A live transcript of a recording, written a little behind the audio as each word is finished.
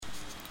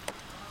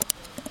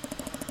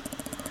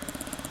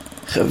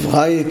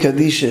חברי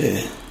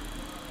קדישה,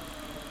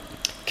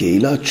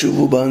 קהילת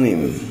שובו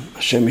בנים,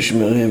 השם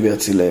ישמרם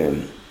ויצילם.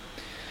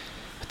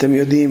 אתם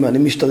יודעים, אני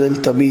משתדל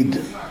תמיד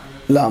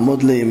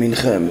לעמוד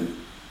לימינכם,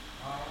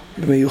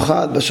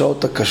 במיוחד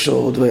בשעות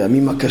הקשות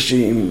והימים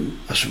הקשים,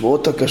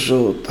 השבועות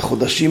הקשות,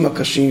 החודשים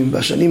הקשים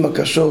והשנים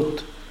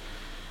הקשות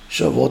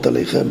שעוברות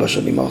עליכם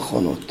בשנים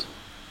האחרונות.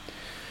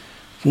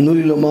 תנו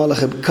לי לומר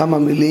לכם כמה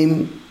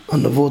מילים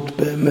הנובעות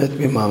באמת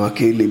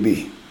ממעמקי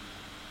ליבי.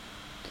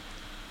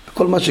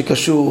 בכל מה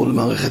שקשור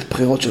למערכת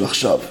בחירות של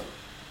עכשיו.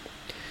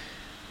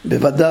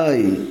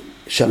 בוודאי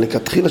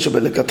שהלכתחילה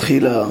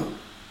שבלכתחילה,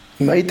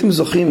 אם הייתם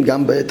זוכים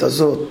גם בעת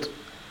הזאת,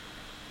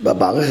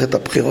 במערכת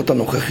הבחירות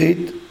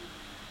הנוכחית,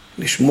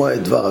 לשמוע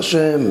את דבר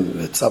השם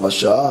ואת צו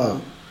השעה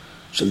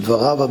של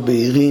דבריו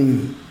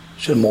הבהירים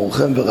של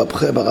מורכם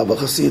ורבכם, הרב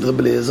החסיד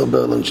רבי אליעזר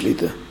ברלנד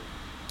שליט"א.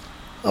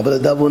 אבל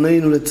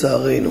לדאבוננו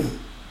לצערנו,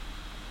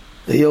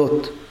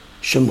 היות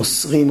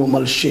שמוסרים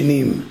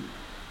ומלשינים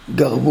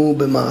גרמו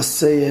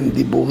במעשיהם,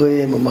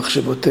 דיבוריהם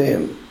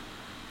ומחשבותיהם,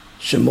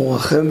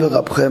 שמורכם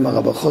ורבכם,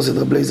 הרב החסיד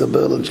רבי אליעזר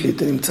ברלנד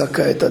שליט"א, נמצא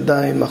כעת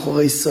עדיין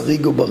מאחורי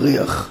שריג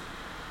ובריח,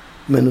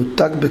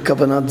 מנותק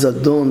בכוונת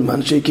זדון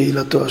מאנשי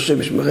קהילתו,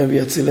 השם ישמרם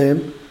ויצילם.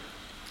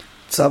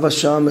 צו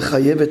השעה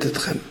מחייבת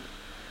אתכם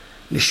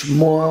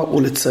לשמוע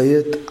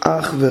ולציית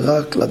אך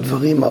ורק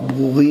לדברים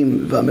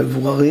הברורים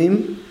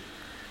והמבוררים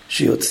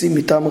שיוצאים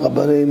מטעם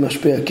רבני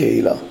משפיעי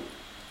הקהילה,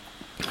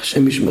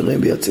 השם ישמרם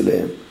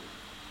ויצילם.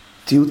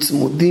 תהיו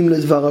צמודים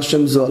לדבר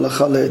השם, זו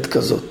הלכה לעת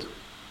כזאת.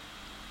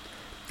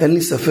 אין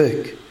לי ספק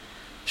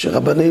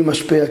שרבני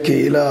משפיעי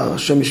הקהילה,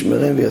 השם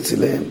ישמרם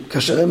ויצילם,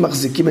 כאשר הם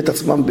מחזיקים את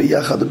עצמם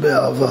ביחד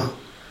ובאהבה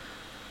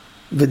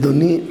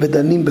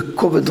ודנים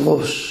בכובד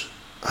ראש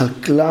על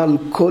כלל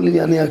כל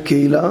ענייני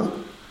הקהילה,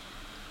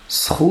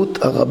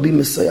 זכות הרבים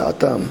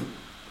מסייעתם,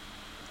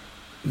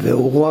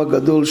 ואורו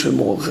הגדול של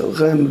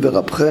מורכם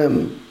ורבכם,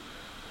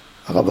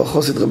 הרב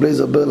החסיד רבי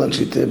אליעזר ברלנד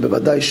שליט"א,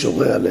 בוודאי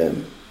שורה עליהם.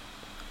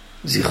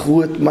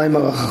 זכרו את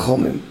מימר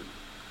החכמים,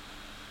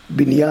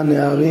 בניין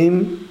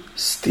נערים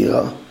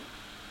סתירה,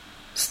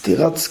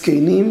 סתירת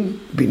זקנים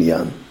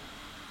בניין.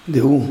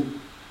 דהו,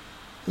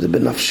 זה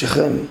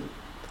בנפשכם,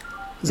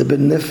 זה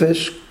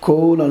בנפש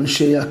כל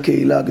אנשי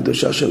הקהילה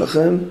הקדושה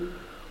שלכם,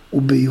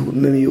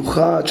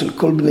 ובמיוחד של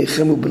כל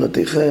בניכם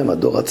ובנותיכם,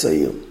 הדור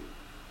הצעיר.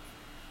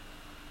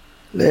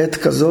 לעת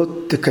כזאת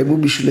תקיימו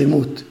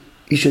בשלמות,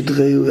 איש את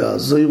רעהו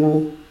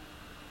יעזרו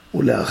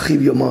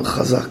ולאחיו יאמר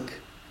חזק.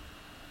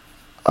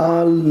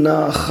 אל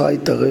נא חי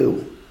תרעו.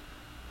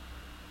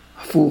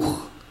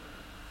 הפוך,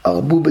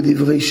 הרבו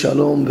בדברי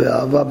שלום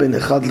ואהבה בין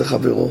אחד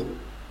לחברו.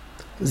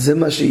 זה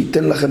מה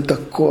שייתן לכם את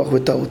הכוח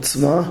ואת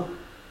העוצמה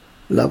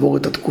לעבור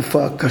את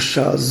התקופה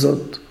הקשה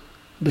הזאת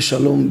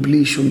בשלום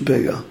בלי שום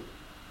פגע.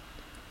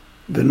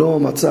 ולא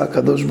מצא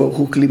הקדוש ברוך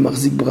הוא כלי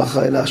מחזיק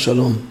ברכה אלא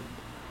השלום.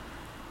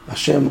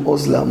 השם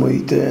עוז לעמו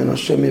ייתן,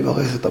 השם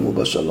יברך את עמו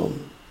בשלום.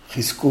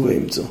 חזקו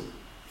ואמצו.